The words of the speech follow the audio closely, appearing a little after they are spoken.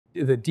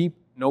The deep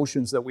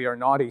notions that we are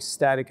not a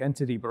static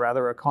entity, but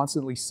rather a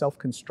constantly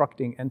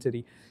self-constructing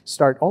entity,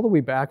 start all the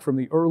way back from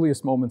the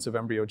earliest moments of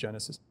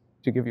embryogenesis.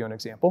 To give you an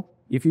example,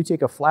 if you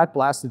take a flat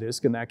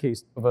blastodisc, in that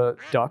case of a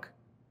duck,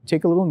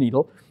 take a little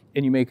needle,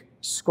 and you make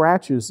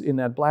scratches in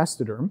that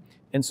blastoderm.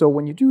 And so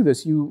when you do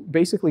this, you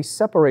basically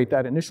separate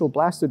that initial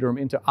blastoderm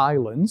into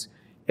islands.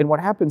 And what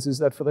happens is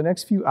that for the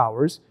next few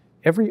hours,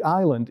 every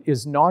island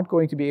is not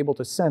going to be able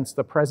to sense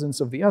the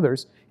presence of the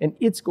others, and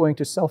it's going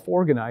to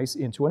self-organize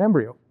into an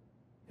embryo.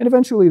 And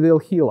eventually they'll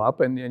heal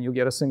up and you'll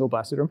get a single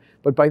blastoderm.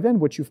 But by then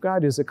what you've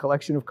got is a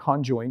collection of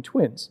conjoined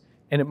twins.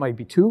 And it might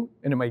be 2,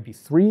 and it might be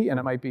 3, and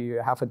it might be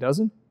half a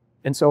dozen.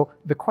 And so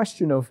the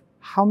question of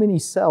how many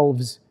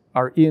selves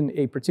are in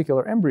a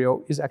particular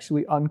embryo is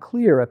actually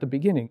unclear at the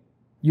beginning.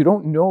 You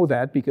don't know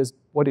that because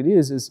what it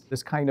is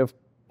this kind of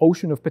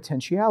ocean of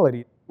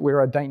potentiality.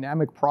 We're a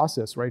dynamic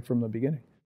process right from the beginning.